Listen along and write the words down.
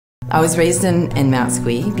I was raised in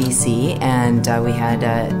Matsqui, BC, and we had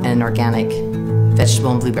an organic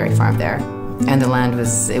vegetable and blueberry farm there. And the land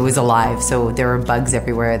was alive, so there were bugs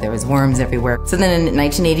everywhere, there was worms everywhere. So then in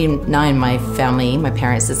 1989, my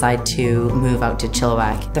parents decided to move out to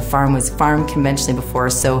Chilliwack. The farm was farmed conventionally before,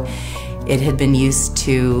 so it had been used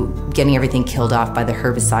to getting everything killed off by the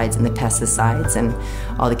herbicides and the pesticides and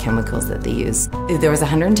all the chemicals that they use. There was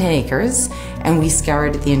 110 acres, and we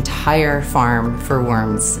scoured the entire farm for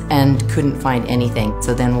worms and couldn't find anything.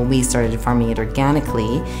 So then when we started farming it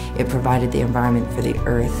organically, it provided the environment for the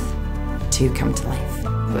earth to come to life.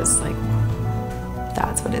 It was like,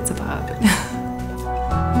 that's what it's about.